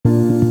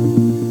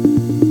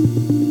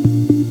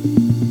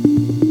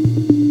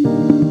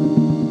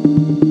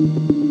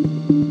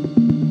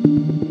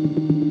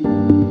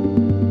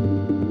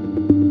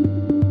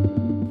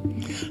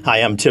Hi,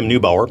 I'm Tim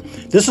Neubauer.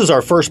 This is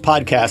our first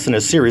podcast in a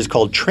series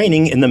called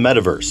Training in the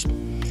Metaverse.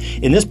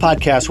 In this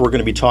podcast, we're going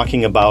to be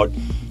talking about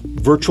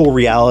virtual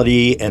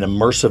reality and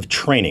immersive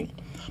training.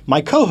 My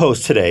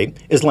co-host today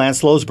is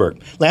Lance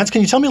Losberg. Lance,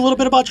 can you tell me a little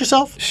bit about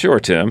yourself? Sure,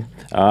 Tim.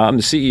 I'm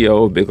the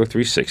CEO of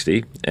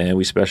Bigler360, and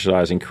we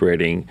specialize in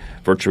creating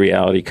virtual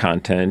reality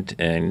content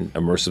and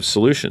immersive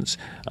solutions.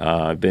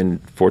 I've been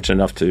fortunate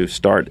enough to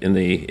start in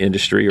the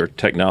industry or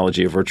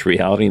technology of virtual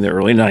reality in the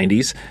early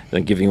 90s,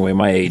 I'm giving away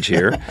my age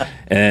here,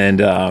 and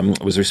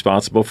was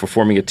responsible for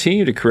forming a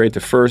team to create the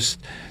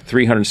first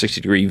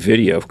 360-degree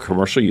video of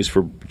commercial use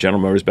for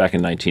General Motors back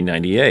in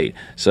 1998.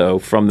 So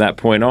from that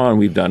point on,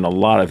 we've done a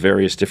lot of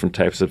various different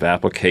types of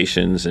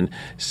applications and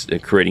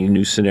creating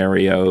new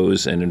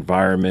scenarios and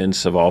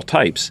environments of all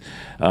types.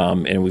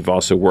 And we've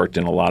also worked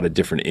in a lot of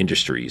different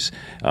industries.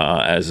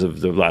 As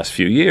of the last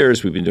few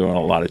years, we've been doing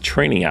a lot of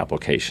training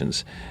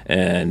applications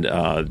and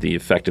the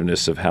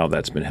effectiveness of how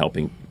that's been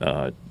helping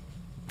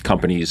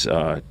companies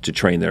to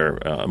train their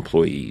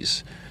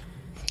employees.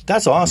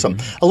 That's awesome.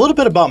 A little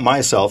bit about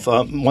myself.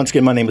 Once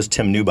again, my name is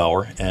Tim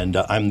Neubauer, and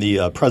I'm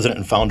the president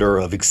and founder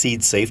of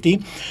Exceed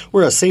Safety.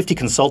 We're a safety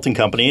consulting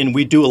company, and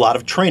we do a lot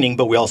of training,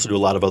 but we also do a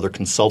lot of other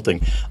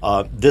consulting.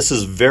 This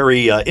is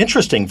very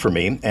interesting for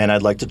me, and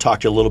I'd like to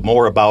talk to you a little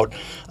more about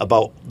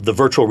the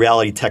virtual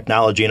reality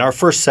technology. In our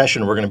first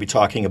session, we're going to be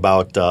talking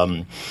about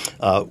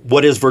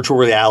what is virtual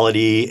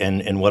reality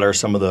and what are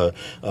some of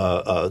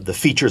the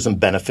features and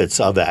benefits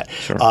of that.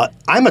 Sure.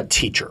 I'm a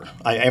teacher.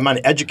 I'm an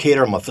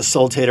educator. I'm a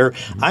facilitator.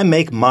 I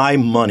make my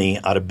money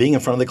out of being in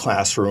front of the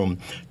classroom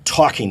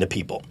talking to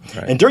people.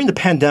 Right. And during the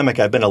pandemic,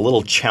 I've been a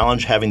little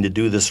challenged having to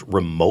do this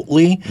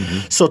remotely.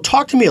 So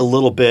talk to me a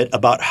little bit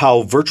about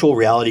how virtual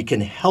reality can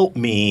help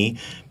me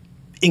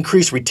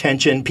increase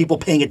retention, people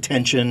paying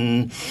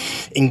attention,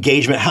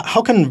 engagement.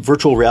 How can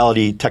virtual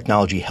reality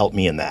technology help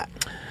me in that?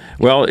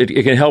 Well,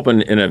 it can help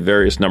in a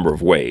various number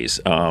of ways.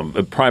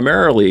 But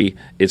primarily,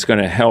 it's going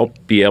to help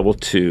be able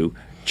to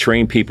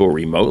train people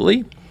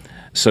remotely,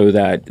 so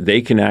that they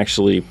can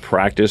actually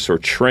practice or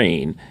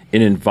train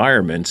in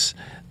environments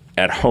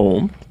at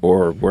home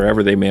or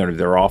wherever they may,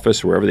 their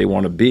office, wherever they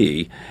want to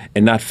be,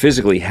 and not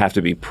physically have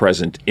to be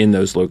present in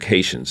those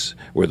locations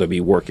where they'll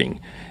be working.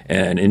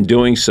 And in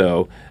doing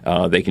so,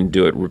 they can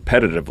do it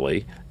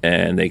repetitively,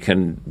 and they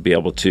can be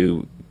able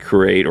to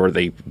create or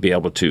they be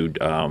able to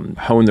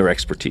hone their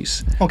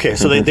expertise. Okay,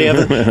 so they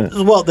have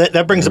well,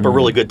 that brings up a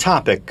really good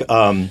topic.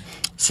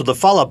 So the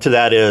follow-up to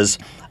that is,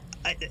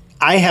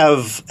 I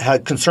have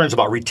had concerns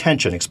about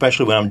retention,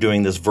 especially when I'm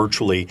doing this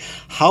virtually.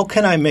 How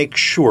can I make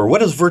sure,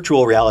 what does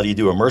virtual reality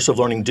do, immersive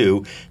learning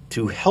do,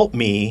 to help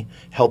me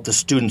help the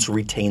students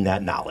retain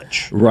that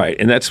knowledge? Right,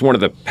 and that's one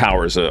of the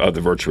powers of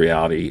the virtual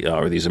reality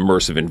or these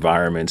immersive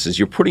environments is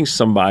you're putting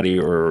somebody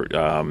or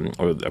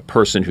a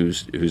person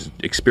who's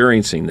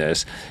experiencing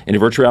this in a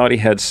virtual reality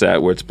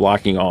headset where it's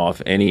blocking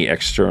off any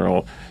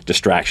external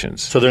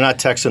distractions. So they're not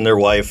texting their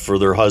wife or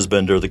their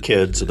husband or the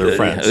kids or their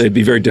friends. It'd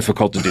be very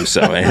difficult to do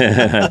so.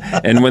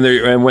 And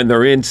when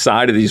they're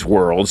inside of these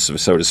worlds,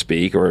 so to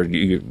speak, or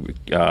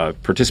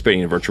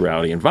participating in a virtual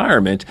reality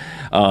environment,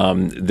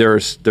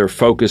 they're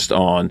focused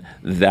on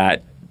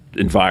that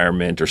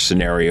environment or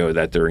scenario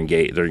that they're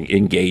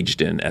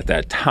engaged in at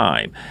that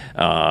time.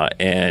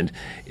 And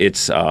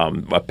it's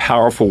a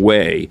powerful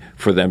way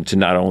for them to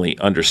not only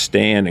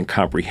understand and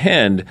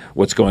comprehend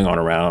what's going on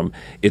around them,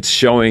 it's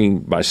showing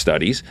by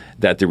studies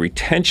that the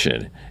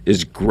retention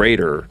is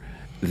greater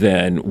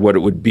than what it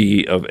would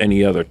be of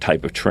any other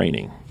type of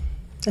training.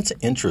 That's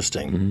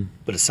interesting,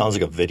 but it sounds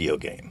like a video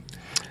game.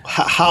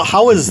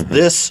 How is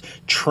this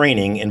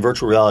training in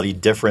virtual reality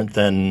different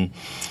than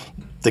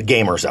the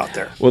gamers out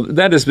there? Well,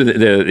 that has been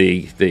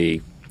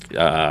the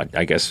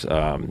I guess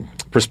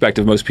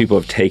perspective most people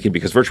have taken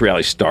because virtual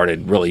reality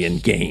started really in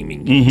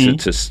gaming.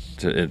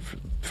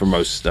 For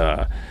most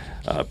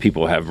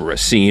people have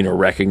seen or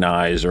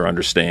recognized or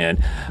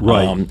understand.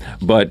 Right.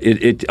 But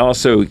it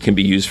also can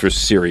be used for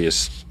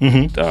serious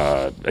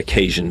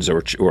occasions,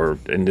 or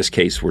in this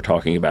case, we're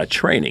talking about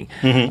training.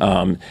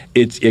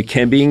 It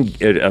can be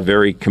a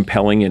very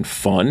compelling and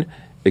fun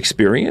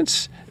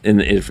experience,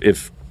 and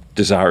if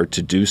desired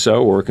to do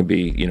so, or it can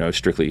be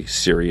strictly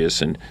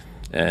serious and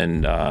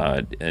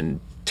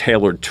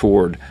tailored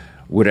toward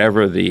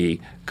whatever the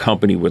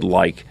company would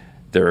like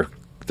their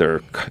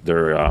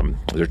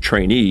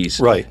trainees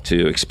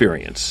to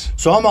experience.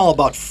 So I'm all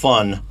about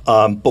fun,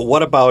 but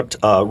what about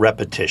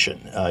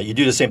repetition? You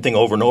do the same thing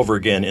over and over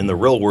again in the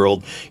real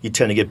world. You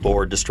tend to get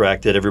bored,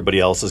 distracted. Everybody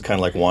else is kind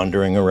of like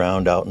wandering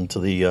around out into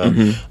the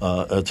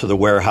to the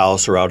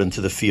warehouse or out into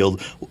the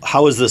field.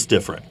 How is this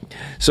different?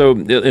 So,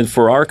 and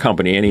for our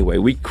company anyway,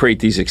 we create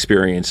these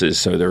experiences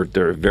so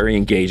they're very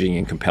engaging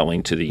and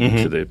compelling to the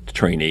to the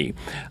trainee.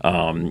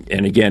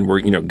 And again,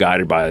 we're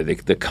guided by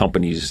the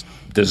company's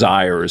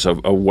desires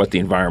of what the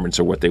environments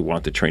are, what they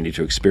want the trainee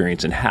to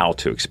experience, and how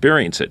to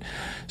experience it.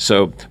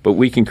 So, but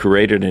we can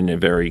create it in a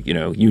very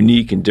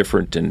unique and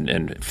different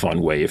and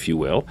fun way, if you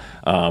will.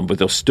 But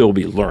they'll still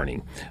be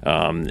learning.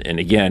 And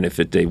again, if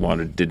they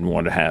didn't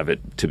want to have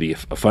it to be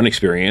a fun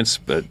experience,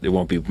 but it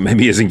won't be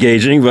maybe as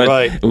engaging. But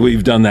right.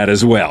 We've done that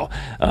as well.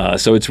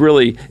 So it's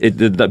really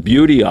the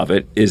beauty of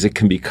it is it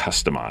can be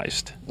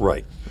customized.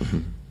 Right. Mm-hmm.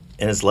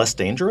 And it's less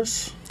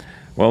dangerous?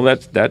 Well,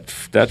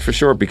 that's for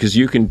sure, because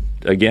you can,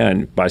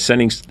 again, by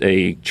sending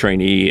a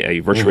trainee a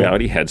virtual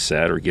reality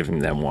headset or giving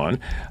them one,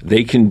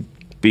 they can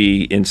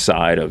be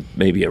inside of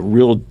maybe a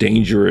real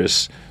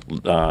dangerous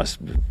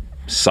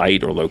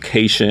site or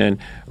location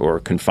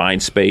or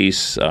confined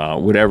space,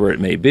 whatever it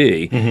may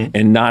be,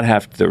 and not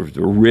have the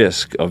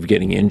risk of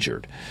getting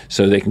injured.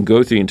 So they can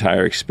go through the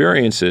entire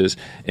experiences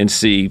and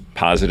see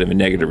positive and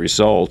negative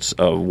results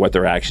of what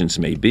their actions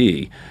may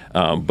be,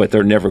 but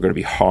they're never going to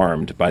be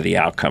harmed by the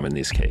outcome in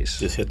this case.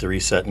 Just hit the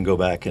reset and go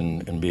back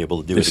and be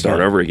able to do it start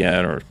again. over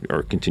again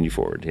or continue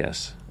forward,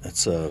 yes.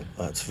 It's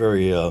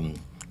very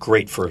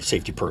great for a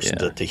safety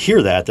person to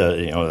hear that.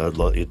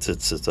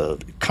 It's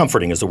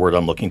comforting is the word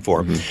I'm looking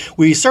for.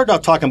 We started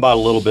out talking about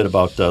a little bit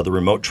about the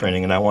remote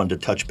training, and I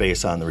wanted to touch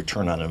base on the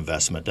return on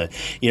investment.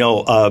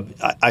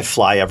 I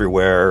fly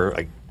everywhere.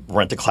 I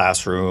rent a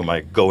classroom.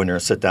 I go in there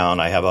and sit down.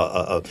 I have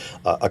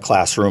a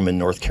classroom in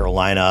North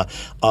Carolina.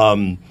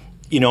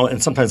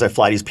 And sometimes I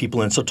fly these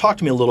people in. So talk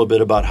to me a little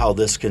bit about how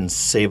this can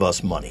save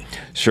us money.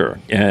 Sure,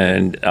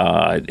 and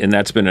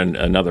that's been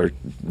another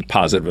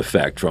positive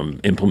effect from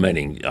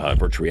implementing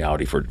virtual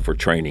reality for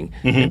training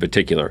in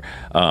particular.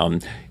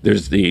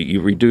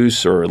 You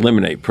reduce or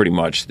eliminate pretty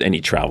much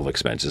any travel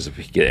expenses. If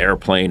you get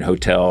airplane,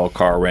 hotel,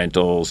 car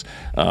rentals,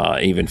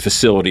 even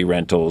facility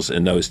rentals,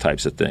 and those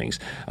types of things.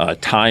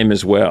 Time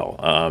as well.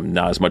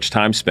 Not as much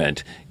time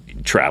spent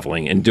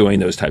traveling and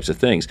doing those types of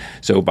things.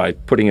 So by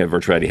putting a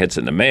virtual reality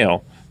headset in the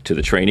mail to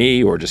the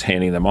trainee or just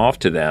handing them off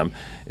to them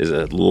is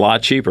a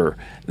lot cheaper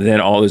than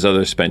all those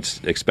other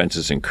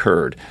expenses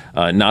incurred.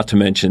 Not to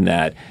mention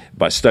that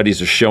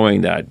studies are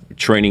showing that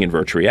training in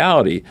virtual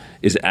reality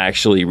is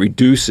actually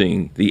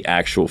reducing the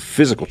actual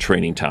physical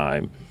training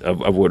time of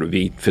what would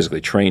be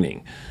physically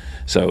training.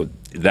 So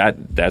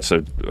that's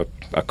a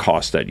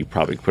cost that you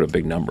probably put a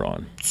big number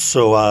on.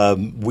 So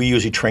we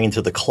usually train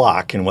to the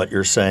clock, and what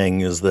you're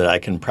saying is that I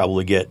can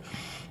probably get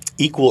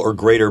equal or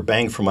greater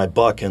bang for my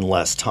buck in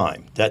less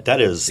time.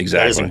 That is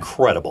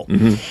incredible.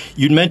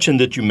 You mentioned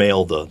that you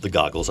mail the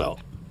goggles out.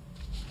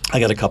 I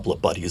got a couple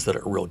of buddies that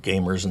are real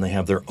gamers, and they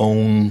have their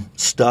own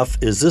stuff.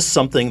 Is this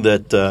something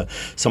that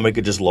somebody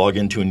could just log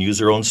into and use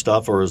their own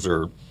stuff, or is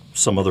there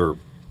some other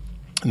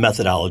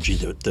methodology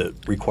that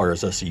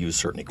requires us to use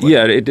certain equipment?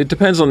 Yeah, it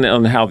depends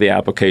on how the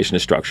application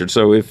is structured.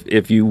 So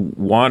if you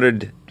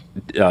wanted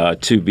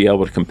to be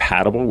able to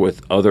compatible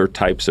with other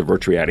types of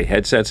virtual reality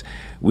headsets,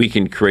 we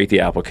can create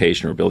the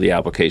application or build the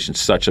application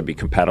such that it be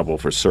compatible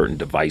for certain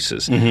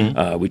devices.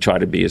 We try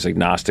to be as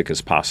agnostic as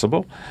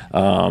possible.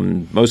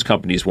 Most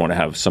companies want to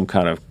have some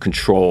kind of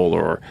control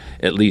or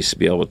at least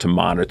be able to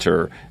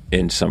monitor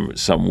in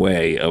some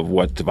way of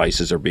what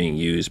devices are being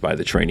used by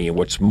the trainee and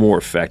what's more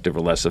effective or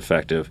less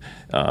effective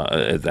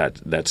at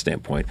that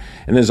standpoint.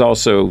 And there's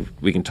also,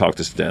 we can talk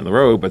this down the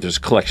road, but there's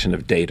collection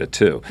of data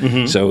too.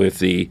 So if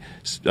the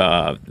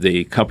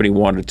company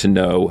wanted to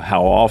know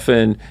how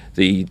often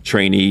the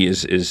trainee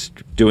is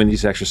doing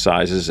these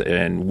exercises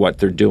and what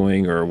they're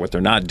doing or what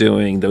they're not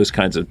doing, those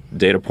kinds of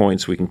data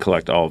points, we can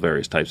collect all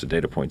various types of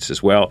data points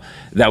as well.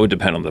 That would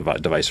depend on the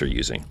device they're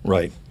using.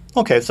 Right.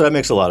 Okay, so that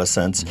makes a lot of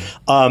sense.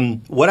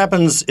 What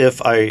happens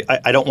if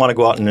I don't want to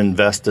go out and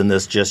invest in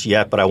this just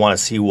yet, but I want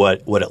to see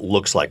what it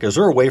looks like? Is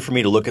there a way for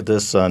me to look at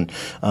this on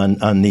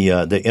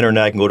the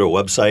internet and go to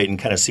a website and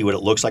kind of see what it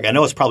looks like? I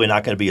know it's probably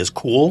not going to be as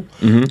cool,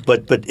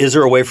 but is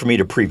there a way for me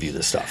to preview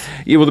this stuff?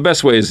 Yeah, well, the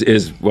best way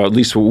is well, at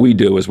least what we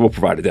do is we'll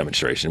provide a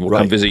demonstration. We'll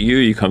come visit you,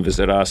 you come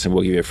visit us, and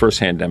we'll give you a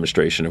firsthand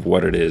demonstration of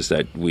what it is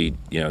that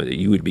that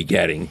you would be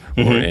getting,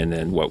 and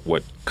then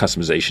what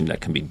customization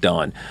that can be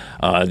done.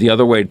 The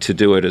other way to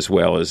do it as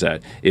well is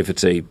that if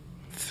it's a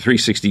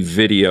 360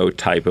 video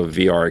type of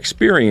VR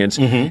experience,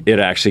 it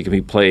actually can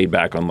be played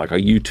back on like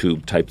a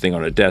YouTube type thing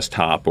on a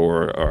desktop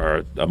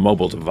or a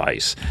mobile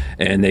device.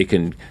 And they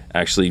can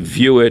actually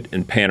view it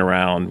and pan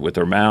around with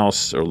their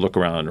mouse or look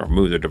around or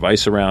move their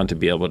device around to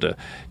be able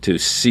to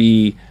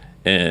see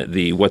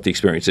what the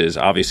experience is.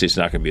 Obviously, it's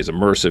not going to be as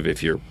immersive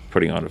if you're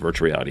putting on a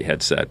virtual reality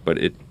headset, but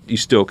you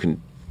still can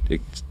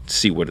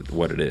see what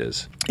it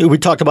is. We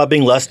talked about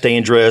being less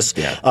dangerous.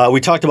 Yeah. We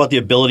talked about the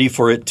ability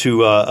for it to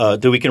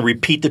that we can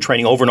repeat the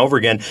training over and over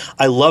again.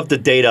 I love the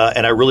data,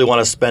 and I really want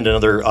to spend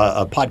another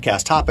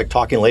podcast topic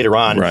talking later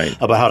on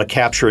about how to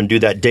capture and do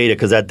that data,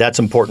 because that's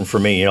important for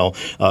me.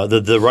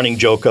 The running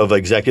joke of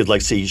executives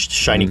like see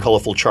shiny,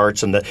 colorful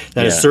charts, and that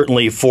is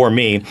certainly for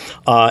me.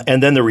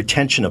 And then the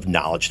retention of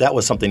knowledge. That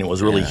was something that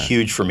was really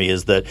huge for me,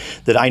 is that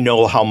I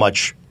know how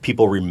much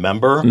people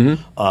remember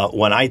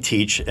when I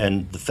teach,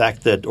 and the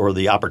fact that, or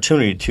the opportunity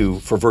opportunity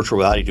for virtual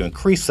reality to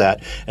increase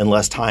that in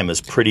less time is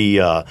pretty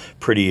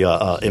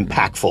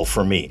impactful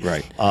for me.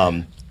 Right.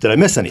 Did I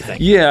miss anything?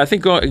 Yeah, I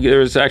think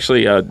there's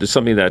actually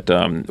something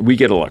that we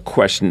get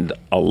questioned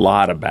a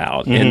lot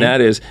about, and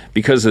that is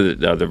because of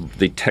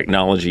the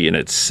technology in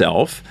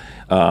itself.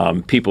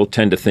 People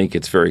tend to think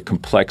it's very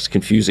complex,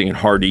 confusing, and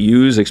hard to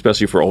use,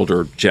 especially for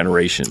older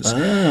generations.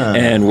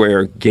 And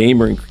where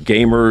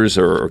gamers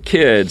or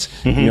kids,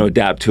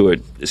 adapt to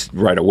it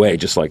right away,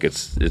 just like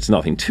it's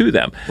nothing to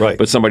them. Right.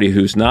 But somebody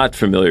who's not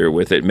familiar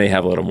with it may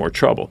have a little more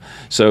trouble.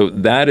 So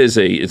that is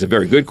a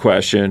very good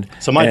question.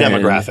 So my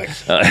demographic.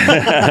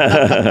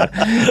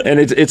 And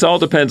it all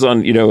depends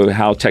on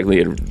how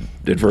technically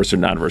adverse or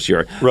non-adverse you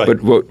are. Right.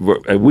 But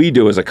what we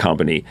do as a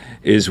company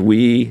is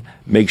we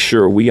make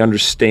sure we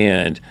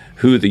understand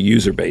who the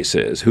user base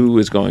is, who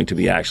is going to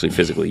be actually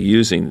physically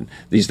using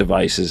these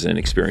devices and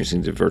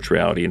experiencing the virtual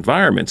reality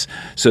environments,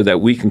 so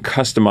that we can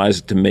customize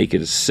it to make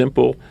it as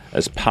simple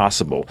as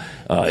possible,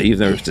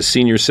 either if it's a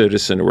senior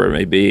citizen or where it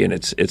may be, and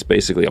it's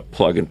basically a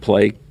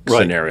plug-and-play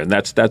scenario. And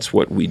that's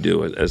what we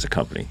do as a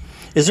company.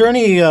 Is there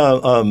any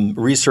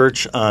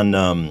research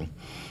on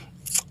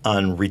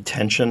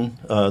retention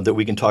that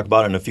we can talk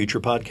about in a future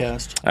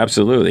podcast?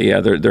 Absolutely,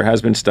 yeah. There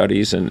has been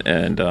studies, and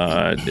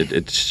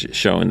it's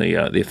showing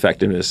the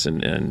effectiveness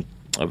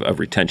of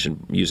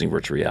retention using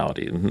virtual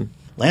reality. Mm-hmm.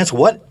 Lance,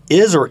 what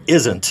is or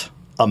isn't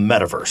a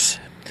metaverse?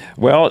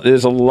 Well,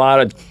 there's a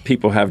lot of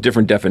people have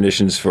different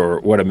definitions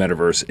for what a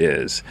metaverse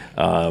is,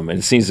 and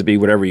it seems to be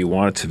whatever you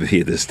want it to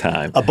be this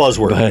time. A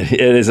buzzword. But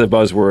it is a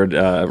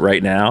buzzword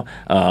right now,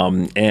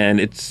 and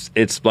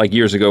it's like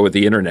years ago what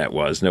the internet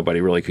was.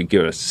 Nobody really could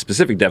give a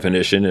specific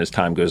definition. As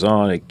time goes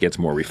on, it gets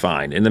more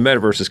refined, and the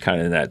metaverse is kind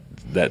of in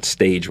that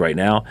stage right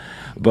now.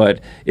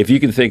 But if you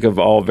can think of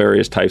all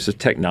various types of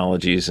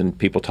technologies, and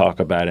people talk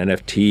about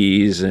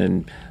NFTs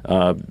and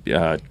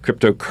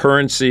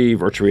cryptocurrency,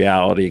 virtual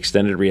reality,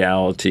 extended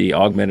reality,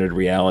 augmented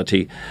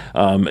reality,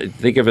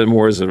 think of it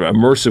more as an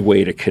immersive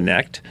way to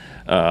connect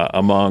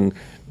among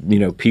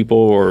people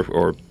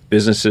or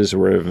businesses or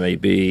wherever it may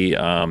be.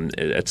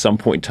 At some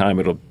point in time,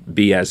 it'll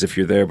be as if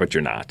you're there, but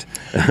you're not.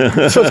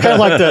 So it's kind of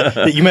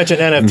like you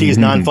mentioned NFTs,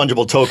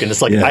 non-fungible token.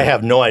 It's like I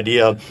have no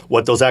idea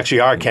what those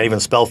actually are. I can't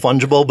even spell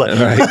fungible. But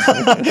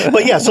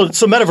but yeah, so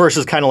metaverse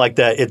is kind of like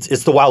that.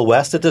 It's the Wild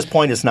West at this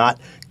point. It's not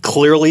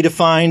clearly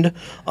defined.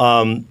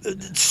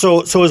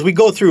 So as we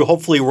go through,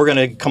 hopefully we're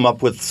going to come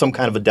up with some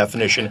kind of a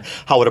definition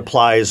how it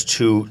applies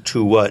to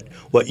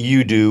what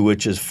you do,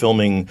 which is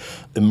filming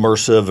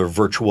immersive or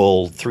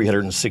virtual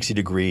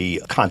 360-degree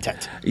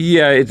content.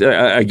 Yeah,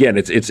 again,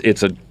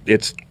 it's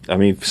I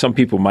mean, some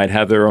people might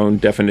have their own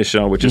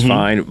definition on which is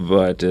fine,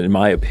 but in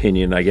my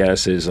opinion, I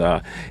guess, is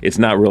it's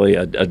not really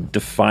a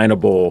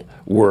definable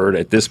word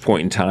at this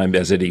point in time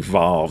as it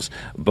evolves,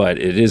 but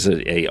it is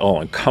a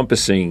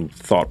all-encompassing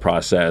thought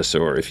process,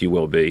 or if you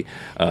will be,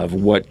 of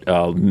what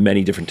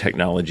many different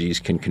technologies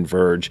can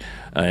converge.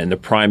 And the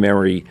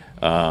primary,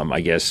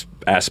 I guess,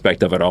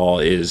 aspect of it all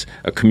is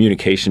a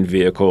communication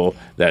vehicle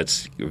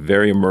that's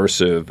very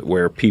immersive,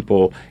 where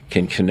people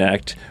can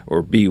connect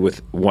or be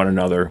with one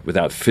another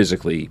without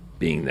physically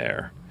being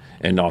there,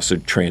 and also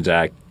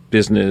transact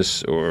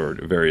business or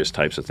various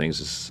types of things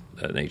of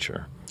that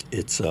nature.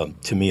 It's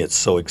to me, it's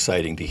so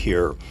exciting to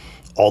hear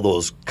all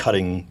those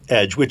cutting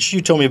edge, which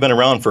you told me have been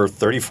around for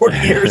 30, 40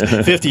 years,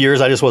 50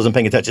 years. I just wasn't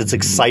paying attention. It's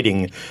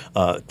exciting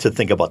to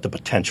think about the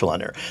potential on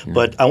there.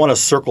 But I want to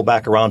circle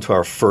back around to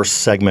our first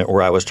segment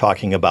where I was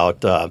talking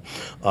about the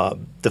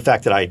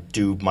fact that I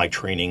do my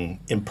training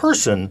in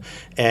person.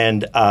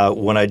 And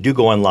when I do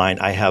go online,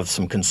 I have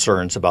some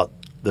concerns about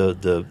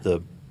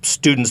the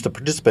students, the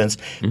participants,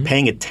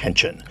 paying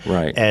attention.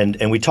 Right.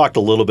 And we talked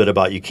a little bit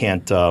about you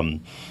can't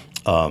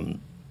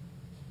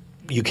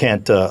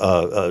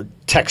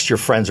text your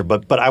friends,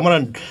 but I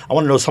want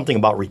to know something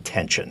about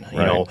retention. You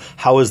know,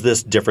 how is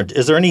this different?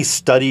 Is there any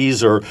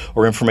studies or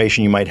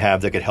information you might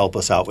have that could help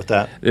us out with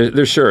that?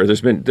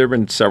 There've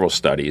been several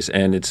studies,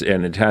 and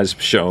it has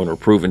shown or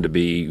proven to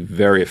be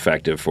very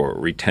effective for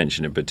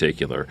retention in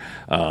particular.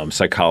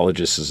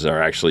 Psychologists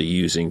are actually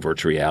using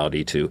virtual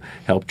reality to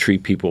help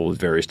treat people with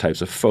various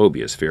types of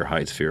phobias: fear of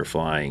heights, fear of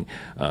flying,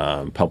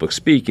 public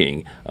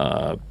speaking,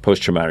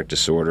 post-traumatic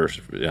disorder,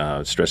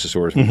 stress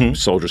disorders,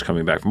 soldiers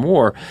coming back from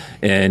war,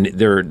 and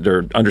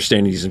they're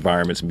understanding these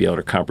environments and be able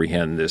to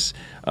comprehend this,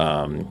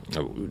 the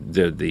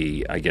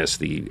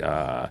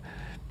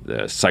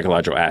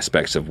psychological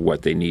aspects of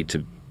what they need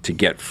to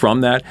get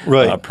from that.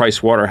 Right.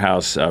 Price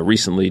Waterhouse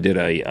recently did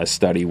a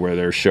study where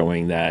they're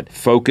showing that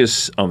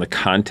focus on the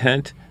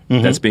content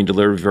that's being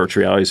delivered with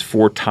virtual reality is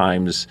 4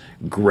 times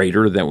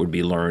greater than would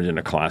be learned in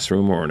a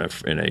classroom or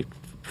in a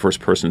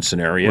first-person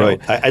scenario.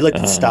 Right. I'd like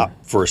to stop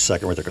for a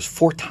second right there, because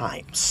 4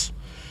 times.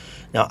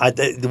 Now,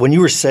 when you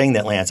were saying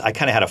that, Lance, I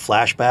kind of had a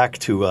flashback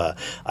to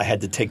I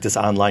had to take this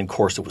online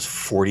course that was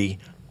 40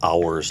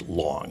 hours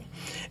long.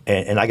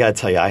 And I got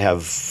to tell you, I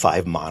have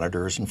 5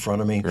 monitors in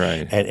front of me.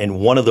 Right. And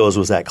one of those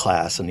was that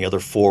class, and the other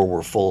 4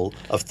 were full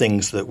of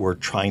things that were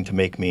trying to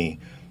make me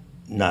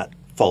not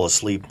fall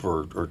asleep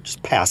or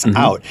just pass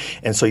out.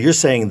 And so you're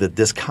saying that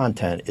this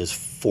content is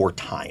 4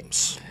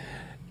 times.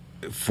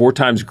 4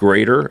 times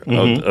greater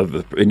of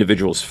the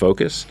individual's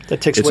focus.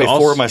 That takes away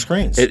 4 of my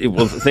screens.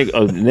 Well, think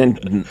and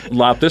then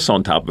lop this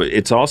on top of it.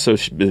 It's also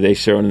they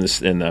shown in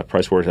the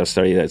Pricewaterhouse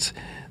study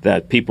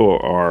that people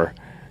are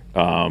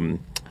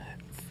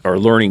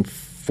learning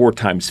 4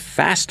 times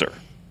faster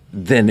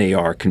than they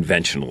are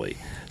conventionally.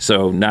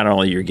 So not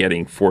only you're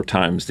getting 4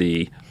 times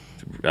the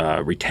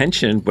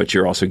retention, but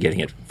you're also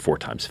getting it 4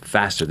 times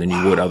faster than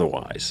you would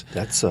otherwise.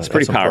 It's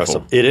pretty powerful.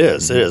 Impressive. It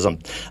is. It is. I'm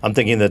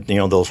thinking that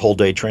those whole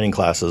day training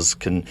classes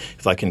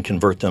if I can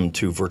convert them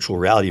to virtual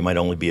reality, it might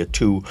only be a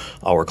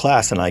 2-hour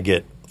class, and I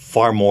get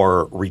far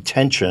more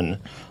retention.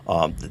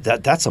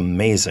 That's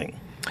amazing.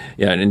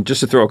 Yeah, and just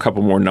to throw a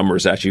couple more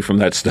numbers at you from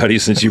that study,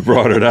 since you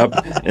brought it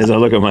up, as I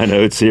look at my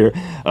notes here,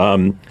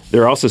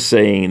 they're also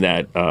saying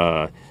that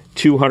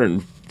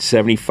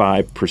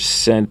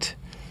 275%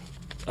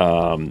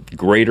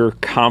 greater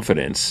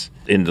confidence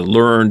in the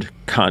learned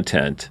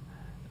content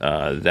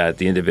that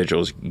the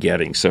individual is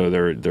getting. So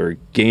they're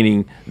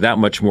gaining that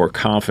much more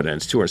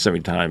confidence,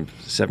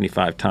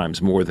 275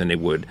 times more than they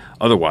would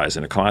otherwise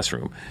in a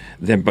classroom,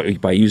 than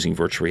by using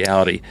virtual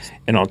reality.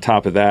 And on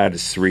top of that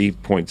is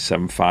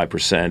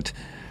 3.75%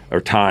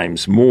 or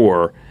times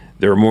more.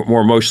 They're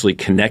more emotionally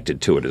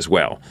connected to it as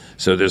well.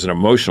 So there's an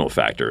emotional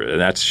factor,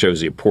 and that shows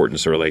the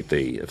importance or like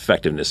the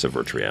effectiveness of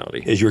virtual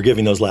reality. As you were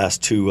giving those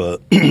last 2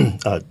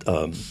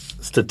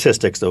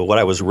 statistics, though, what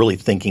I was really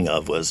thinking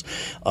of was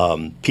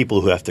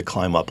people who have to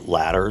climb up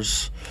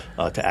ladders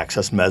to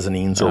access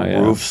mezzanines or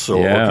roofs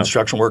or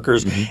construction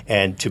workers,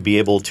 and to be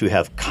able to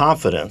have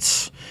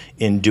confidence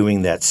in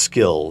doing that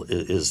skill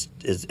is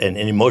and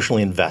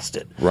emotionally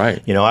invested.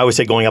 Right. I always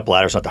say going up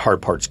ladders, not the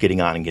hard part, it's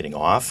getting on and getting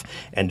off.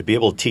 And to be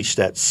able to teach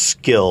that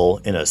skill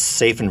in a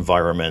safe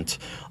environment,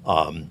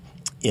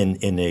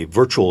 in a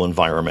virtual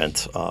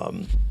environment,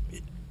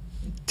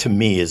 to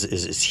me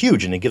is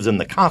huge, and it gives them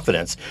the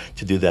confidence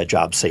to do that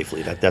job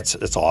safely.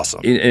 That's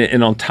awesome.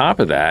 And on top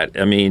of that,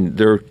 I mean,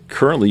 they're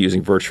currently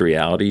using virtual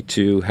reality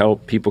to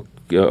help people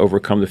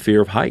overcome the fear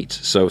of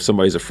heights. So if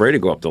somebody's afraid to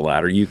go up the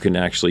ladder, you can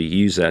actually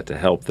use that to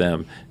help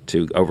them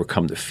to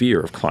overcome the fear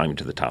of climbing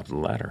to the top of the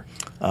ladder.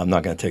 I'm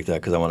not going to take that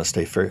because I want to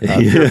stay fearful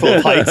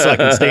of heights so I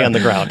can stay on the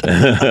ground.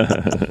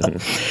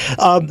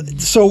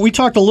 So we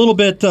talked a little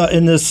bit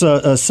in this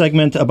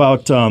segment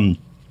about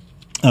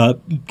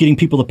getting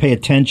people to pay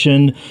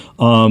attention.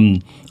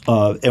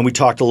 And we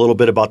talked a little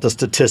bit about the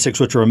statistics,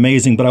 which are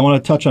amazing. But I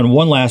want to touch on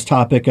one last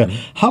topic.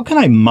 How can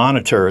I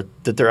monitor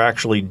that they're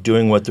actually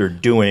doing what they're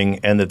doing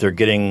and that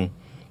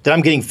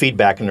I'm getting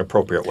feedback in an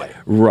appropriate way?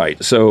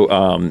 Right. So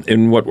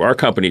and what our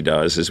company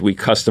does is we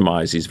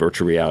customize these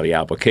virtual reality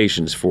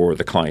applications for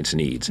the client's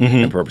needs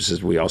and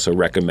purposes. We also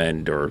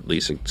recommend or at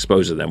least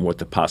expose to them what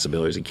the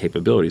possibilities and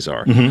capabilities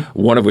are,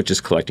 one of which is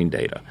collecting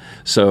data.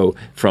 So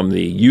from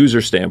the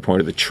user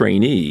standpoint of the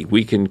trainee,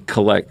 we can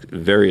collect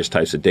various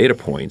types of data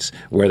points,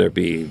 whether it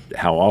be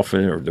how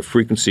often or the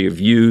frequency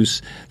of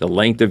use, the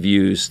length of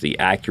use, the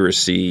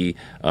accuracy,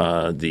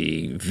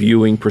 the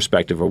viewing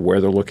perspective of where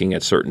they're looking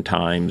at certain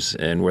times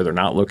and where they're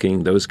not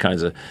looking, those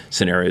kinds of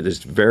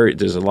scenarios.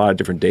 There's a lot of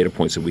different data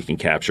points that we can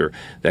capture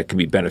that can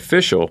be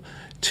beneficial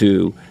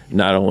to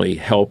not only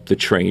help the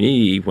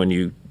trainee when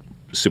you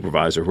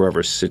supervisor,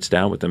 whoever sits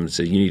down with them and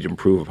says you need to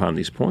improve upon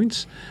these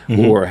points,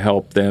 or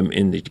help them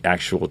in the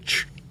actual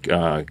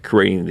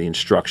creating the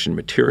instruction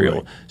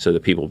material so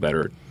that people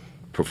better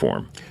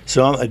perform.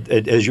 So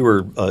as you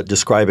were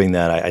describing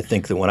that, I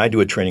think that when I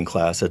do a training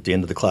class, at the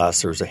end of the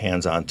class there's a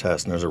hands-on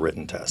test and there's a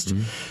written test.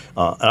 And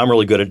I'm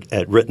really good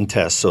at written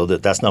tests, so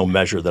that's no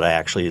measure that I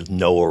actually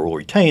know or will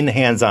retain. The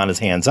hands-on is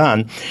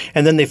hands-on.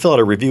 And then they fill out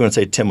a review and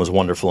say, Tim was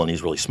wonderful and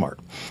he's really smart.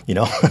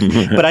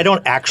 But I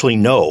don't actually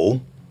know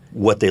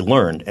what they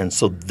learned. And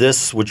so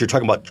what you're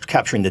talking about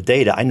capturing the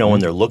data, I know when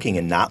they're looking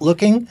and not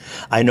looking.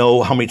 I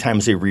know how many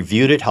times they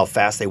reviewed it, how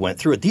fast they went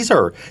through it. These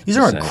are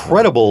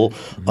incredible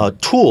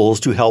tools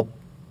to help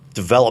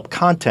develop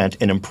content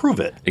and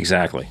improve it.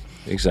 Exactly.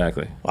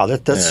 Wow,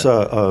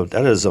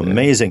 that is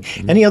amazing.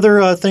 Any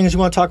other things you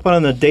want to talk about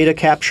on the data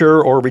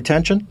capture or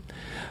retention?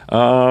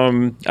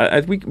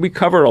 We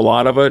covered a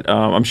lot of it.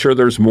 I'm sure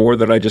there's more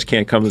that I just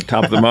can't come to the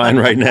top of the mind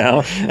right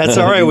now. That's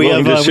all right. We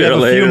have a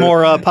few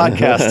more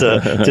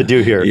podcasts to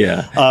do here.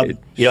 Yeah.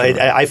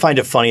 I find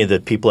it funny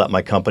that people at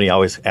my company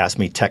always ask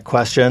me tech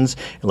questions,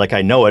 like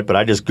I know it, but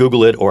I just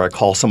Google it or I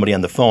call somebody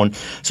on the phone.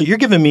 So you're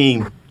giving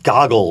me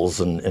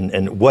goggles and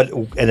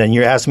then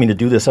you're asking me to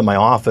do this at my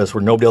office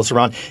where nobody else is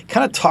around.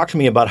 Kind of talk to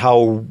me about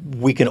how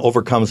we can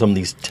overcome some of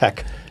these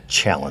tech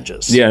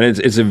challenges. Yeah, and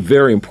it's a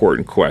very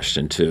important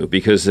question too,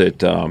 because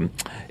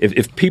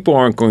if people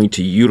aren't going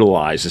to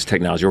utilize this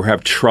technology or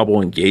have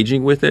trouble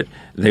engaging with it,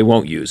 they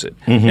won't use it,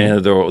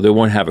 and they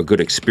won't have a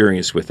good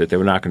experience with it.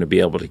 They're not going to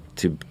be able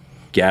to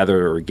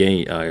gather or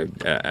gain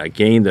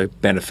the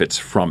benefits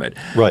from it.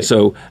 Right.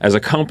 So as a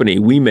company,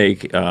 we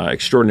make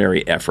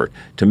extraordinary effort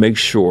to make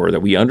sure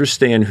that we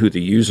understand who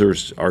the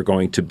users are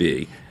going to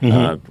be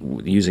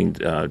using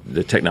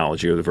the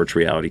technology or the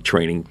virtual reality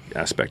training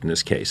aspect in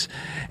this case.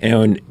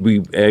 And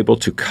we're able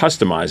to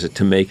customize it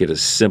to make it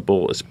as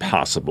simple as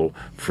possible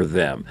for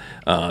them.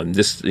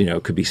 This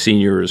could be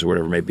seniors or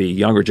whatever it may be.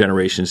 Younger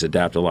generations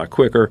adapt a lot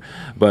quicker,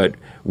 but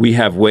we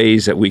have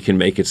ways that we can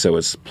make it so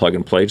it's plug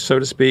and play, so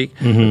to speak.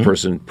 The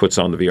person puts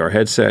on the VR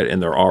headset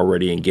and they're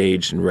already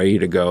engaged and ready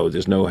to go.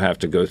 There's no have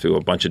to go through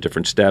a bunch of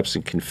different steps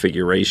and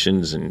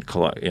configurations and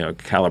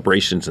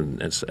calibrations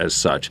and as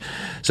such.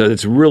 So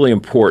it's really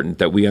important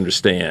that we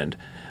understand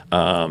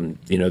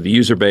the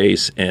user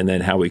base and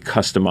then how we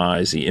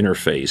customize the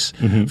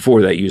interface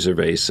for that user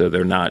base so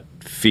they're not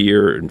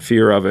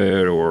fear of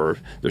it or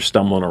they're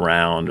stumbling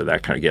around or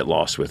that kind of get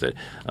lost with it.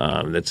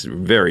 That's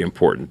very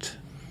important.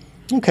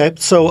 Okay,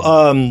 so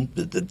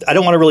I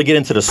don't want to really get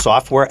into the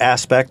software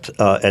aspect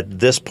at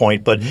this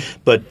point, but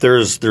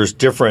there's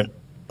different.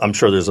 I'm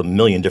sure there's a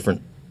million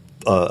different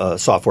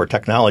software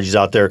technologies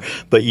out there,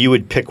 but you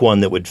would pick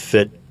one that would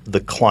fit the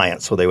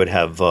client, so they would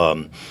have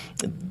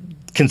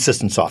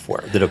consistent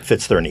software that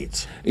fits their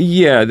needs.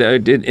 Yeah,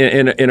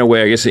 in a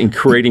way, I guess, in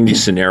creating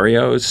these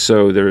scenarios.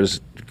 So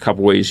there's a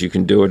couple ways you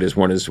can do it.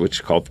 One is which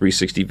is called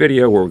 360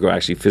 video, where we go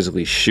actually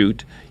physically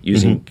shoot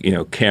using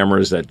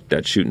cameras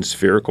that shoot in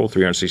spherical,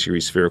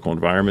 360-degree spherical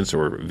environments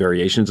or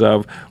variations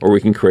of, or we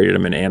can create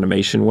them in an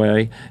animation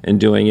way in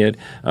doing it,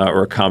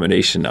 or a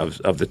combination of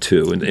the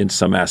two in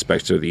some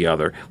aspects or the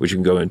other, which you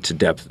can go into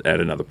depth at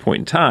another point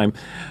in time.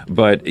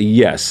 But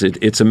yes,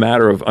 it's a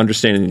matter of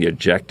understanding the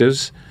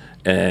objectives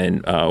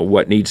and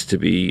what needs to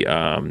be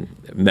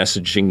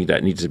messaging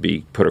that needs to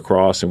be put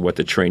across and what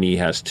the trainee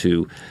has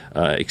to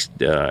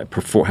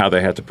perform, how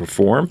they have to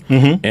perform,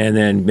 and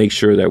then make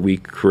sure that we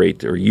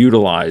create or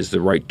utilize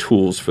the right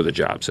tools for the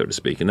job, so to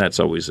speak. And that's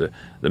always the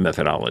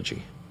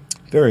methodology.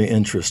 Very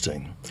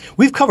interesting.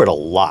 We've covered a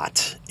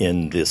lot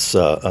in this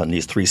on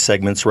these three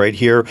segments right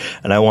here,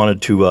 and I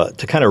wanted to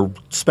kind of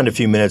spend a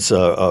few minutes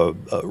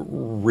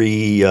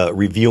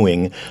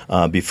reviewing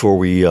before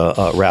we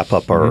wrap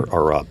up our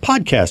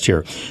podcast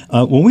here.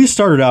 When we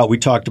started out, we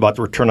talked about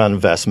the return on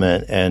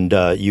investment, and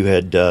you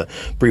had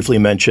briefly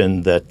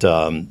mentioned that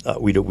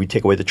we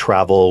take away the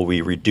travel,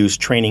 we reduce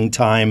training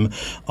time.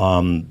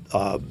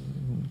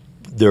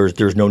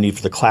 There's no need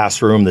for the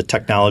classroom. The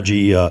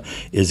technology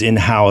is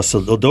in-house.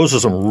 So those are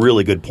some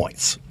really good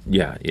points.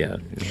 Yeah.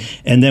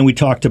 And then we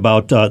talked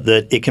about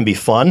that it can be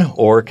fun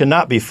or it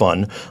cannot be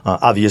fun.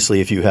 Obviously,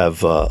 if you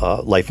have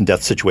life and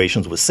death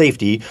situations with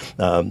safety,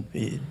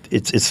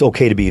 it's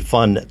okay to be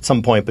fun at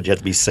some point, but you have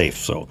to be safe.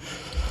 So,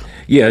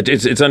 yeah,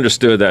 it's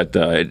understood that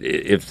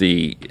if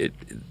the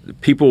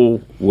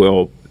people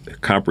will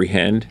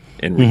comprehend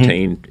and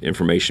retain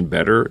information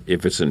better,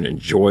 if it's an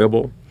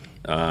enjoyable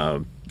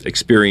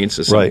experience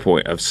at some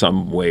point, of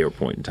some way or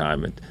point in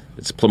time,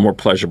 it's more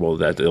pleasurable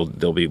that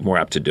they'll be more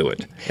apt to do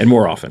it and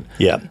more often.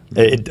 Yeah,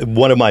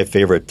 one of my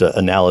favorite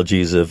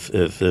analogies: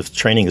 if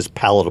training is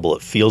palatable,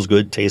 it feels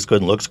good, tastes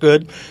good, and looks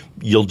good,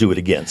 you'll do it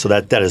again. So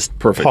that is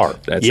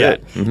perfect. That's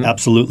it.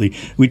 Absolutely.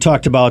 We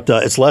talked about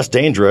it's less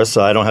dangerous.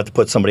 I don't have to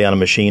put somebody on a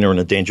machine or in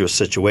a dangerous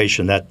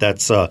situation.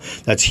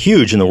 That's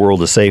huge in the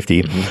world of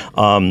safety.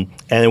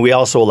 And we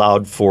also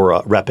allowed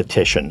for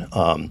repetition.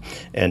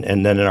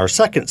 And then in our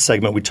second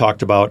segment, we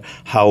talked about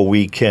how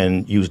we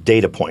can use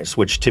data points,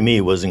 which to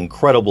me was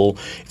incredible.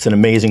 It's an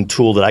amazing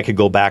tool that I could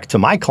go back to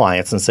my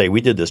clients and say,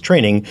 we did this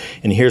training,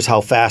 and here's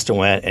how fast it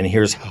went, and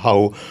here's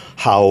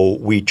how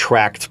we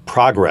tracked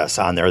progress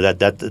on there.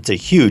 That's a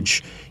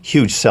huge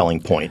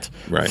selling point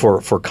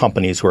for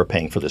companies who are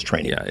paying for this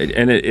training. Yeah,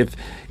 and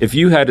if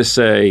you had to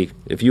say,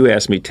 if you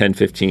asked me 10,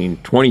 15,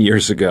 20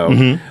 years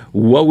ago,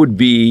 what would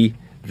be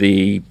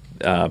the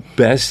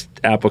best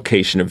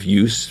application of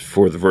use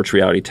for the virtual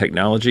reality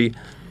technology,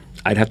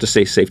 I'd have to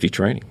say safety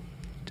training.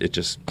 It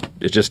just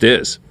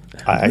is.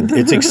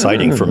 It's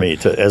exciting for me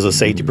as a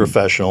safety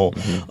professional.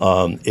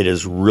 It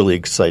is really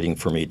exciting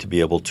for me to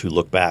be able to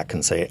look back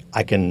and say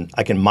I can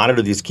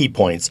monitor these key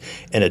points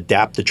and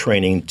adapt the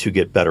training to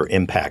get better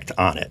impact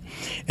on it.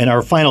 In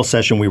our final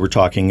session, we were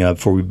talking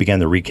before we began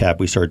the recap.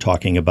 We started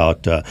talking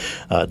about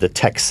the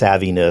tech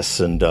savviness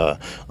and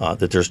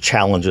that there's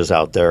challenges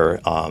out there,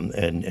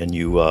 and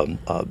you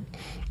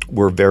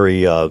were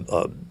very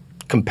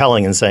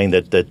compelling in saying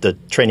that the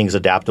training is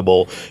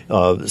adaptable.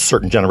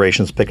 Certain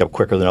generations pick up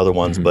quicker than other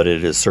ones, but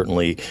it is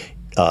certainly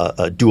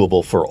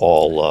doable for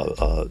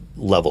all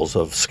levels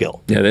of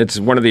skill. Yeah, that's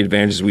one of the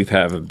advantages we've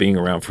had of being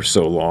around for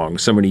so long,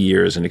 so many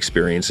years and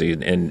experience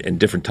and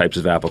different types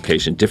of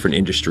application, different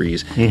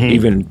industries,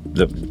 even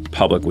the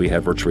public. We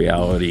have virtual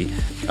reality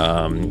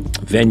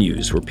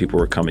venues where people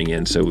were coming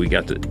in, so we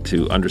got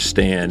to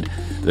understand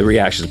the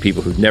reactions of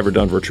people who've never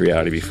done virtual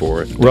reality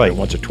before,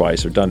 once or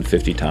twice, or done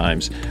 50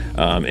 times,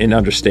 and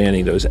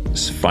understanding those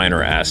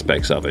finer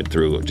aspects of it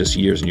through just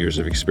years and years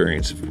of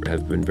experience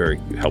has been very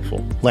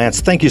helpful.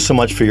 Lance, thank you so much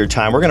much for your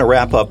time. We're going to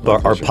wrap up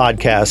our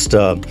podcast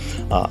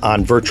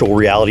on virtual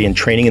reality and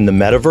training in the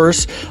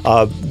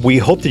Metaverse. We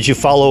hope that you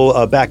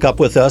follow back up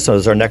with us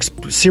as our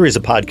next series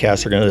of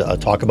podcasts are going to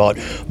talk about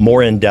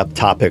more in-depth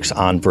topics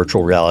on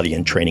virtual reality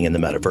and training in the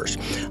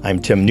Metaverse. I'm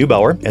Tim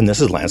Neubauer, and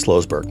this is Lance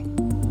Losberg.